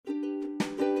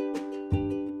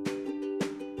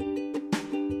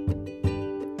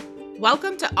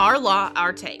Welcome to Our Law,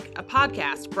 Our Take, a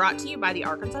podcast brought to you by the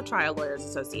Arkansas Trial Lawyers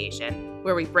Association,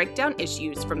 where we break down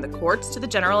issues from the courts to the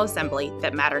General Assembly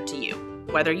that matter to you,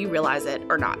 whether you realize it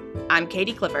or not. I'm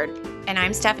Katie Clifford. And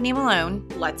I'm Stephanie Malone.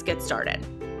 Let's get started.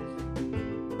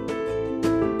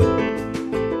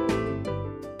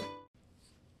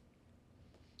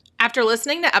 After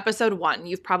listening to episode 1,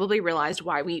 you've probably realized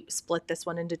why we split this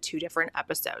one into 2 different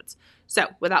episodes. So,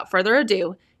 without further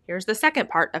ado, here's the second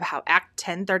part of how Act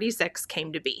 1036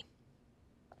 came to be.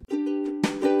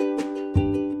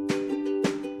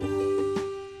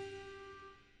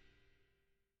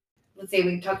 Let's say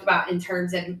we talked about in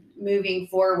terms of moving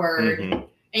forward,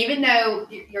 even though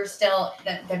you're still,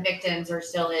 the victims are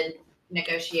still in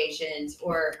negotiations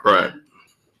or, right.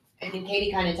 I think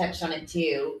Katie kind of touched on it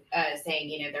too,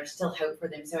 saying, there's still hope for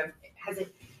them. So has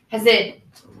it,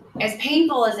 as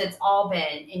painful as it's all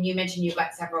been, and you mentioned you've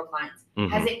got several clients,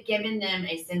 has it given them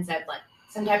a sense of like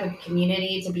some type of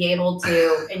community to be able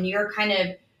to, and you're kind of,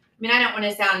 I don't want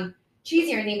to sound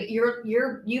cheesy or anything, but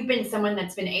you've been someone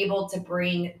that's been able to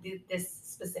bring this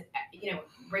specific,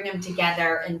 bring them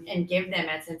together and give them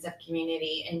a sense of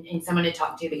community and someone to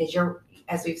talk to, because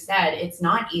as we've said, it's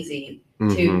not easy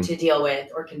to deal with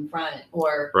or confront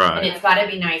and it's got to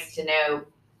be nice to know,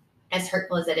 as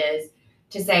hurtful as it is,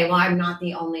 to say, well, I'm not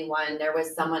the only one. There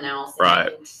was someone else, and I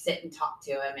can sit and talk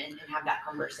to him and have that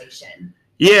conversation.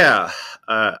 Yeah,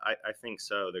 I think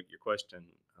so. Your question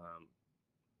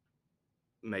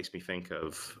makes me think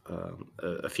of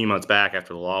a few months back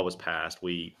after the law was passed.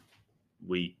 We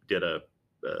did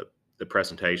the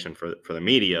presentation for the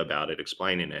media about it,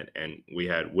 explaining it, and we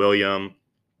had William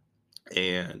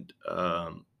and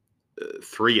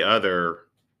 3 other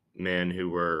men who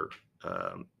were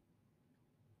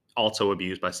also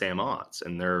abused by Sam Otts,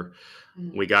 and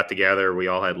we got together, we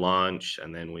all had lunch,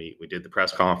 and then we did the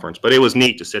press conference. But it was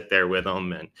neat to sit there with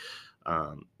them, and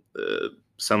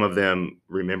some of them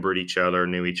remembered each other,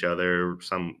 knew each other.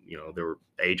 Some, their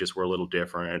ages were a little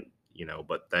different,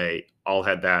 but they all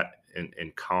had that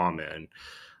in common.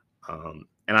 And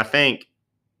I think,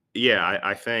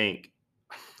 I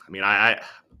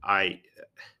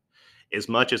as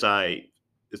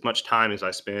much time as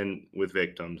I spend with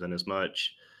victims, and as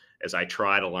much as I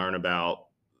try to learn about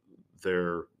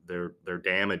their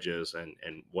damages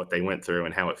and what they went through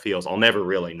and how it feels, I'll never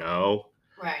really know.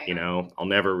 Right. I'll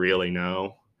never really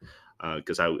know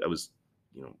because I was,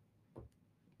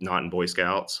 not in Boy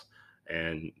Scouts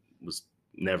and was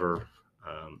never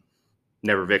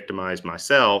victimized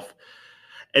myself.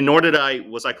 And nor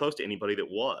was I close to anybody that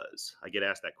was. I get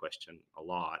asked that question a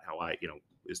lot.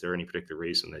 Is there any particular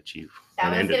reason that you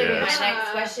went into this? That was going to be my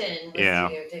next question.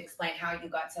 Was to explain how you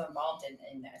got so involved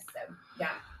in this. So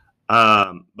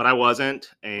yeah. But I wasn't,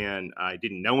 and I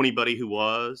didn't know anybody who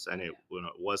was, and it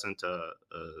wasn't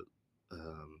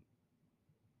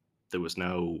there was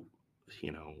no,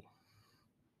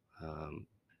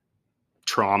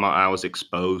 trauma I was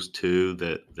exposed to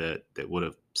that would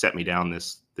have set me down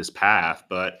this path.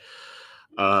 But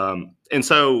and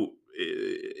so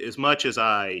as much as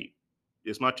I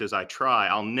try,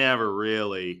 I'll never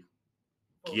really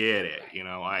get it.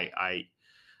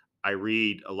 I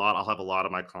read a lot. I'll have a lot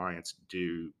of my clients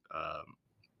do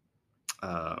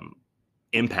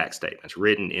impact statements,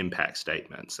 written impact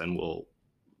statements, and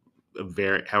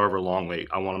however long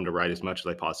I want them to write as much as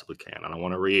they possibly can. And I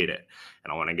want to read it,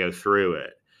 and I want to go through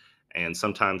it. And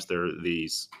sometimes there are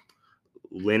these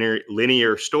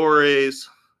linear stories,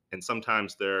 and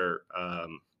sometimes they're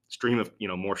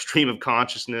more stream of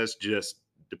consciousness, just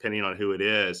depending on who it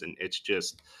is. And it's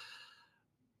just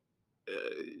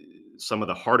some of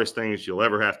the hardest things you'll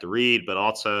ever have to read, but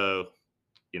also,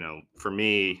 for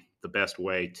me, the best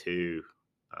way to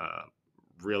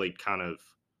really kind of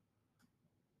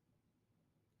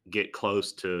get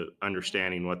close to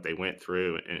understanding what they went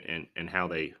through and how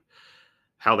they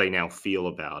now feel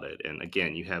about it. And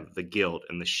again, you have the guilt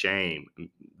and the shame.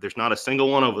 There's not a single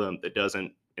one of them that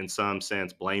doesn't, in some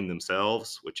sense, blame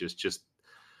themselves, which is just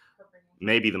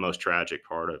maybe the most tragic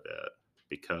part of it,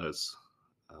 because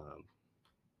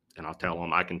and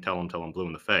I can tell them till I'm blue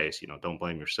in the face, don't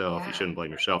blame yourself. Yeah. You shouldn't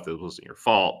blame yourself. It wasn't your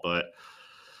fault. But,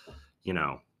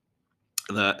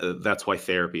 that's why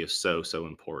therapy is so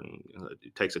important.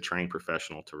 It takes a trained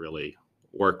professional to really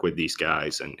work with these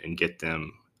guys and get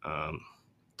them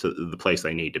to the place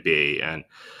they need to be. And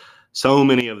so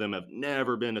many of them have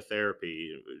never been to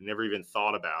therapy, never even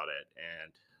thought about it.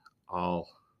 And I'll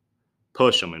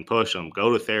push them,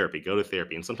 go to therapy.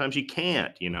 And sometimes you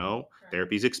can't, Right.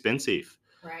 Therapy's expensive.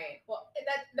 Right. Well,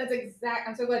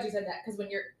 I'm so glad you said that, because when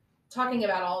you're talking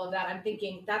about all of that, I'm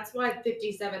thinking that's why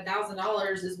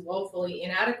 $57,000 is woefully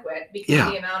inadequate, because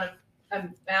of the amount of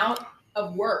amount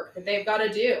of work that they've got to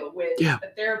do with Yeah. a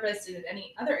therapist in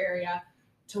any other area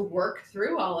to work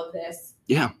through all of this.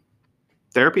 Yeah.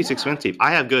 Therapy's Yeah. expensive.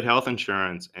 I have good health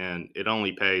insurance, and it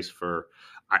only pays for.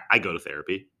 I go to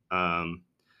therapy. I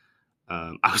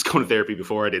was going to therapy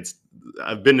before I did.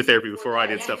 I've been to therapy before I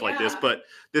did stuff like this, but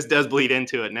this does bleed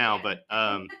into it now. But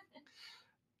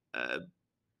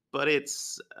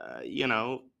it's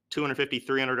 $250,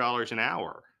 $300 an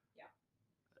hour.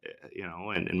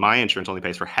 And my insurance only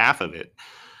pays for half of it,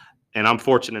 and I'm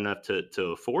fortunate enough to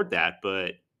afford that.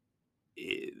 But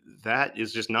that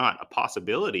is just not a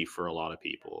possibility for a lot of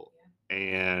people.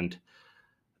 And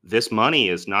this money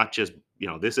is not just,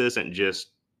 this isn't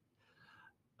just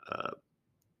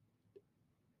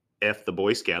F the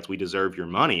Boy Scouts, we deserve your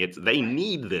money. They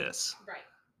need this, Right.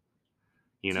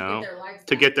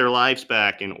 to get their lives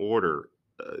back in order.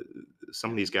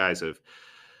 Some of these guys have,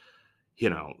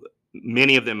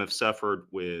 many of them have suffered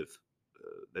with,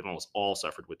 they've almost all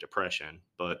suffered with depression,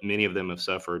 but many of them have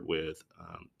suffered with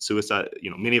suicide.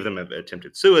 Many of them have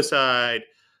attempted suicide.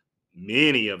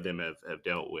 Many of them have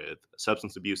dealt with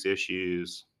substance abuse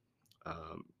issues.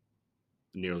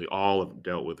 Nearly all have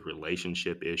dealt with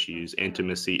relationship issues,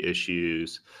 intimacy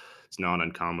issues. It's not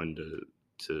uncommon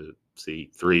to see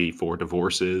 3-4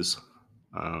 divorces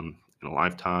in a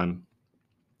lifetime.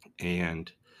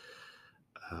 And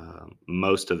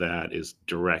most of that is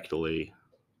directly,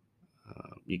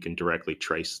 you can directly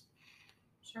trace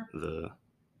the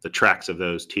tracks of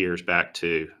those tears back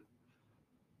to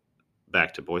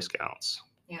Boy Scouts.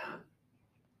 Yeah.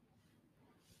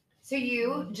 So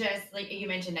you just, like you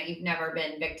mentioned that you've never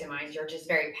been victimized. You're just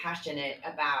very passionate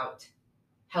about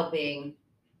helping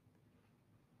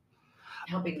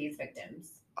these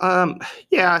victims.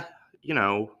 Yeah,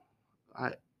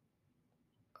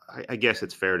 I guess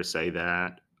it's fair to say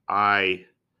that. I'd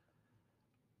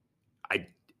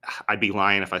be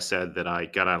lying if I said that I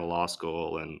got out of law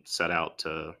school and set out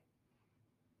to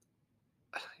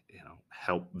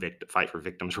help fight for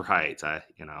victims' rights. It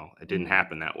didn't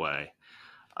happen that way.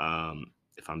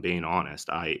 If I'm being honest,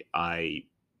 I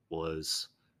was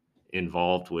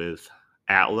involved with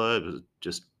ATLA. It was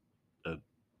just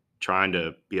trying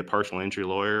to be a personal injury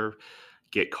lawyer,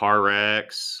 get car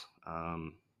wrecks,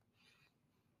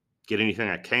 get anything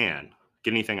I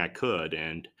could.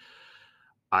 And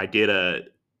I did a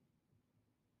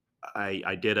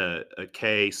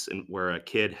case where a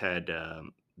kid had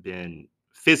been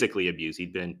physically abused.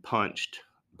 He'd been punched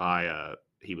by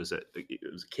it was a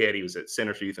kid. He was at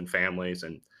Center for Youth and Families,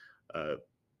 and an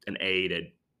aide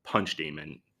had punched him.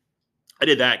 And I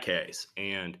did that case.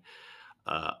 And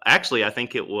actually, I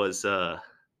think it was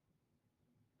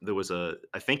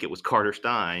Carter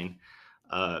Stein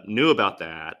knew about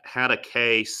that, had a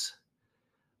case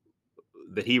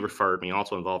that he referred me,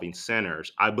 also involving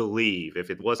centers. I believe,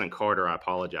 if it wasn't Carter, I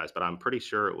apologize, but I'm pretty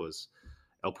sure it was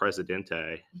El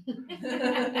Presidente.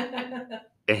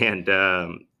 And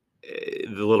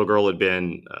the little girl had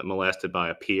been molested by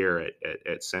a peer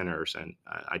at centers, and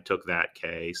I took that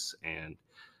case, and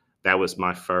that was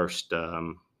my first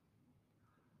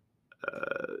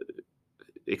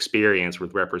experience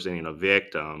with representing a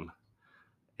victim.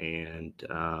 And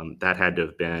that had to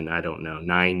have been,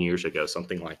 9 years ago,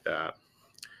 something like that.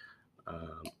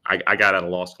 I got out of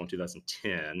law school in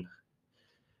 2010,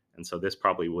 and so this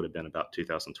probably would have been about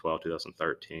 2012,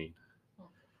 2013.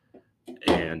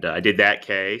 And I did that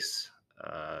case,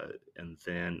 and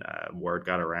then word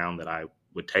got around that I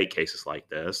would take cases like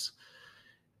this,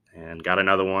 and got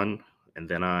another one. And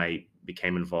then I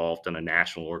became involved in a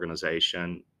national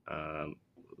organization,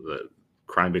 the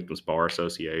Crime Victims Bar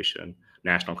Association,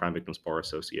 National Crime Victims Bar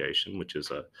Association, which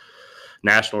is a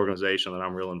national organization that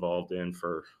I'm real involved in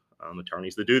for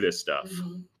attorneys that do this stuff.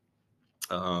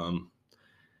 Mm-hmm.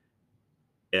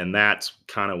 And that's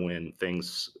kind of when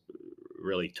things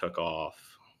really took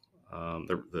off.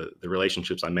 The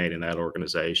relationships I made in that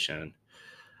organization,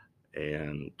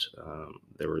 and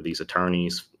there were these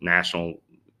attorneys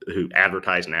who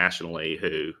advertised nationally,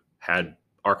 who had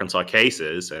Arkansas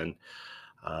cases, and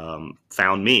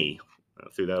found me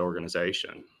through that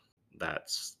organization.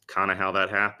 That's kind of how that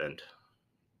happened.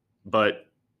 But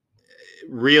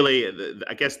really,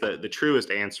 I guess the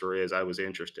truest answer is I was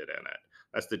interested in it.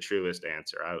 That's the truest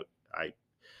answer.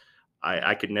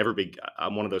 I could never be.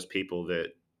 I'm one of those people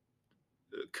that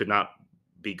could not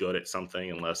be good at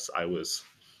something unless I was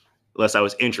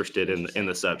interested in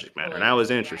the subject matter, and I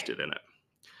was interested in it.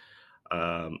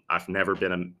 I've never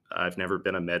been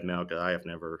a med mal guy. I've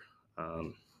never.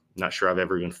 Not sure I've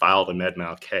ever even filed a med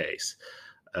mal case.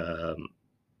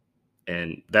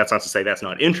 And that's not to say that's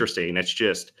not interesting. It's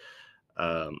just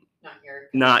not your.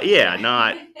 Not, yeah,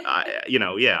 not,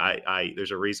 I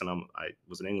there's a reason I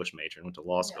was an English major and went to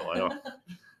law school.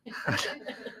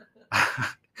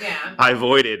 Yeah. I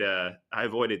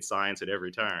avoided science at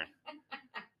every turn.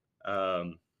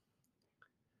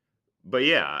 But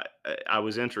yeah, I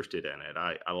was interested in it.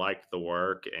 I liked the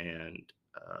work, and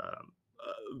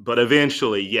but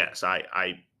eventually, yes,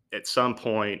 I at some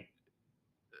point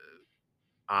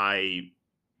I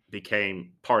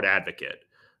became part advocate,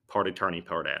 part attorney,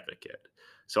 part advocate.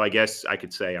 So I guess I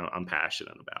could say I'm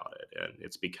passionate about it, and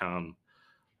it's become,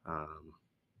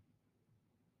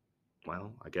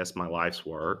 well, I guess my life's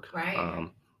work. Right.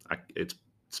 It's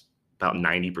about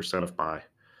 90% of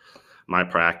my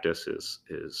practice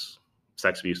is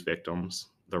sex abuse victims.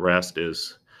 The rest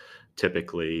is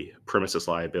typically premises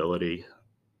liability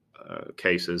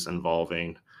cases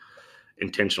involving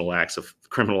criminal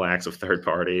acts of third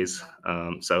parties.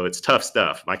 So it's tough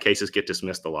stuff. My cases get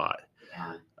dismissed a lot.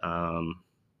 Yeah.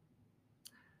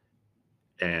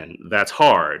 And that's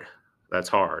hard.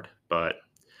 But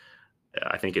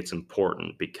I think it's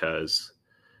important because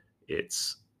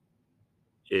it's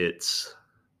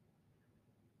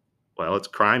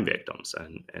crime victims,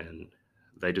 and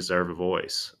they deserve a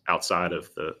voice outside of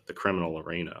the criminal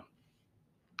arena,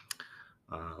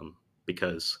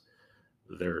 because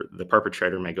the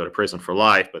perpetrator may go to prison for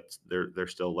life, but they're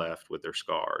still left with their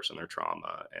scars and their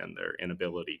trauma and their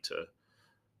inability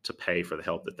to pay for the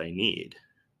help that they need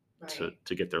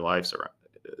to get their lives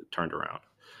turned around.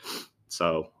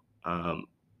 So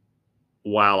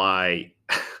while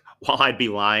I'd be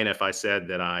lying if I said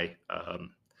that I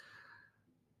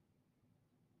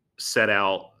set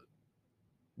out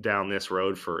down this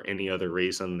road for any other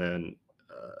reason than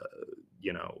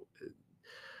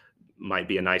might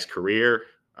be a nice career,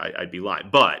 I'd be lying.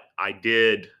 But I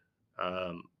did,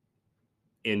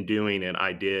 in doing it,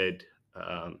 I did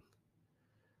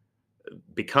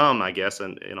become, I guess,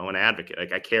 an advocate.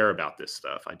 Like, I care about this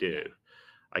stuff. I do.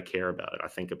 I care about it. I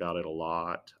think about it a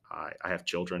lot. I have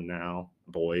children now,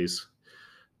 boys.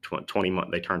 20 months.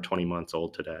 They turned 20 months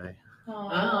old today.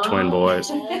 Oh. Twin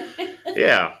boys.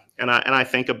 Yeah, and I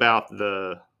think about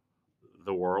the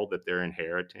world that they're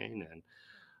inheriting, and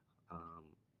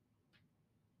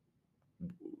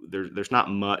there's not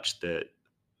much that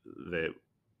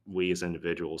we as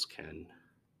individuals can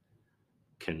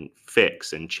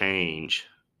fix and change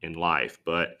in life,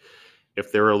 but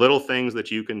if there are little things that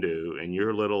you can do in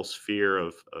your little sphere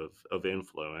of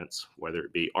influence, whether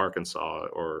it be Arkansas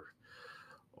or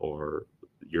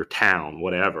your town,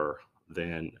 whatever,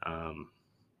 then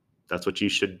that's what you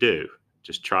should do.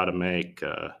 Just try to make.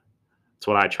 It's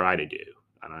what I try to do,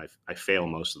 and I fail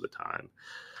most of the time.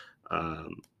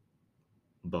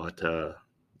 But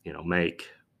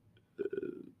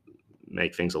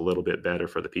make things a little bit better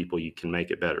for the people you can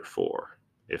make it better for,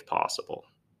 if possible.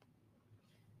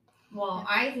 Well,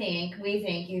 we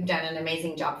think you've done an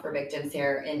amazing job for victims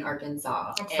here in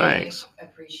Arkansas. Thanks. And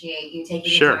appreciate you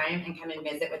taking Sure. the time and come and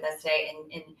visit with us today,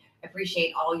 and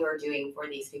appreciate all you're doing for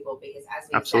these people, because as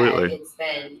we Absolutely.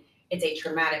 said, it's a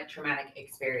traumatic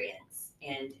experience,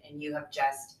 and you have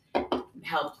just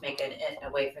helped make a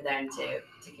way for them to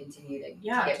continue to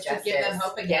get just justice. to give them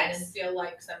hope again Yes. and feel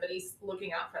like somebody's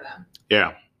looking out for them.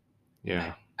 Yeah.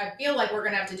 I feel like we're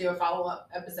gonna have to do a follow-up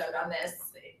episode on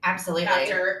this. Absolutely.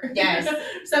 After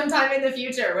sometime in the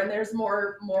future when there's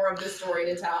more of the story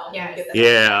to tell. Yes. Get the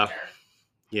next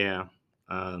Yeah.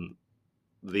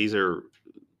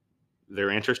 They're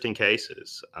interesting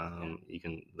cases.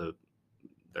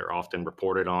 They're often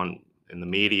reported on in the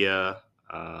media.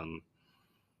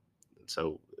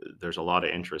 So there's a lot of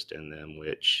interest in them,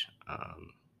 which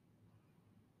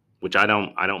I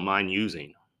don't mind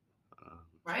using.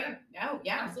 Right. No.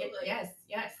 Yeah. Absolutely. Yes.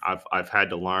 I've had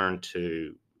to learn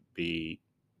to be.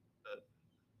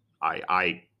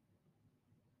 I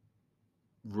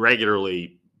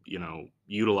regularly,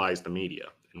 utilize the media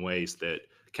in ways that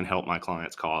can help my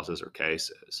clients' causes or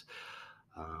cases.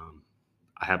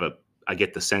 I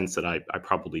get the sense that I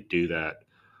probably do that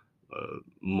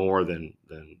more than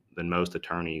most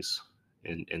attorneys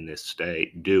in this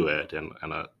state do it, and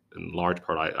in large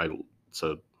part, it's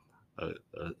a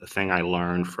thing I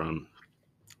learned from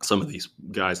some of these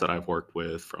guys that I've worked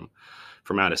with from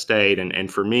out of state,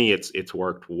 and for me, it's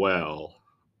worked well,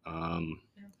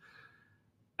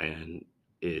 and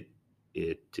it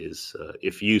is,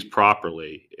 if used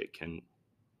properly, it can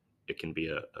be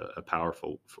a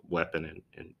powerful weapon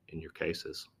in your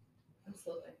cases.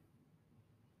 Absolutely.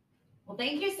 Well,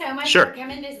 thank you so much Sure. for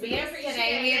coming to see us appreciate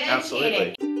today. We it. appreciate Absolutely.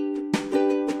 it.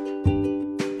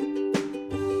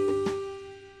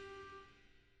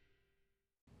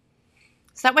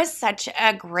 So that was such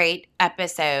a great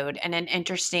episode and an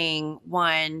interesting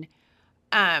one.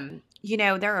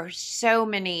 There are so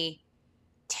many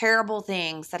terrible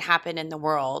things that happen in the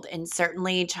world, and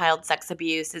certainly child sex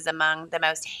abuse is among the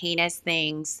most heinous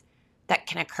things that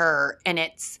can occur. And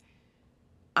it's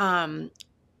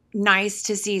nice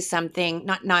to see something,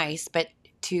 not nice, but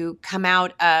to come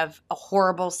out of a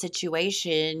horrible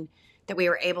situation that we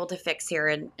were able to fix here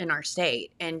in our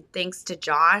state. And thanks to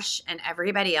Josh and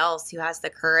everybody else who has the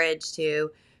courage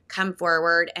to come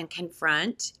forward and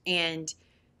confront. And,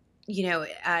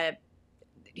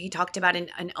 he talked about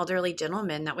an elderly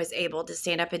gentleman that was able to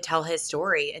stand up and tell his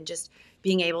story, and just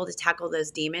being able to tackle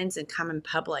those demons and come in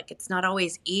public. It's not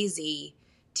always easy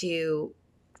to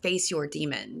face your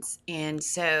demons. And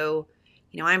so,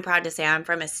 I'm proud to say I'm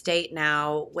from a state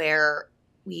now where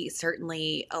we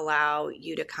certainly allow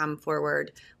you to come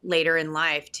forward later in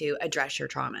life to address your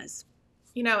traumas.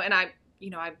 And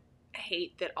I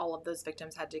hate that all of those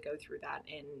victims had to go through that.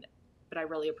 But I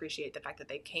really appreciate the fact that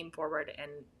they came forward and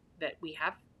that we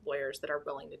have lawyers that are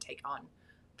willing to take on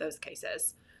those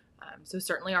cases. So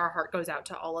certainly our heart goes out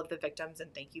to all of the victims,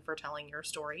 and thank you for telling your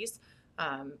stories,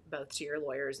 both to your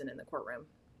lawyers and in the courtroom.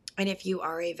 And if you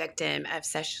are a victim of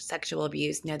sexual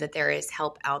abuse, know that there is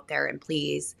help out there, and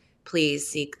please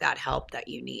seek that help that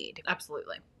you need.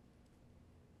 Absolutely.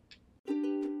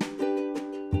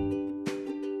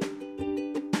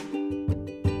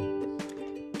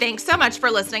 Thanks so much for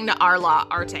listening to Our Law,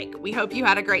 Our Take. We hope you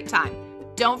had a great time.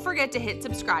 Don't forget to hit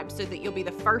subscribe so that you'll be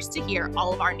the first to hear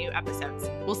all of our new episodes.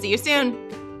 We'll see you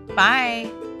soon.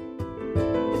 Bye.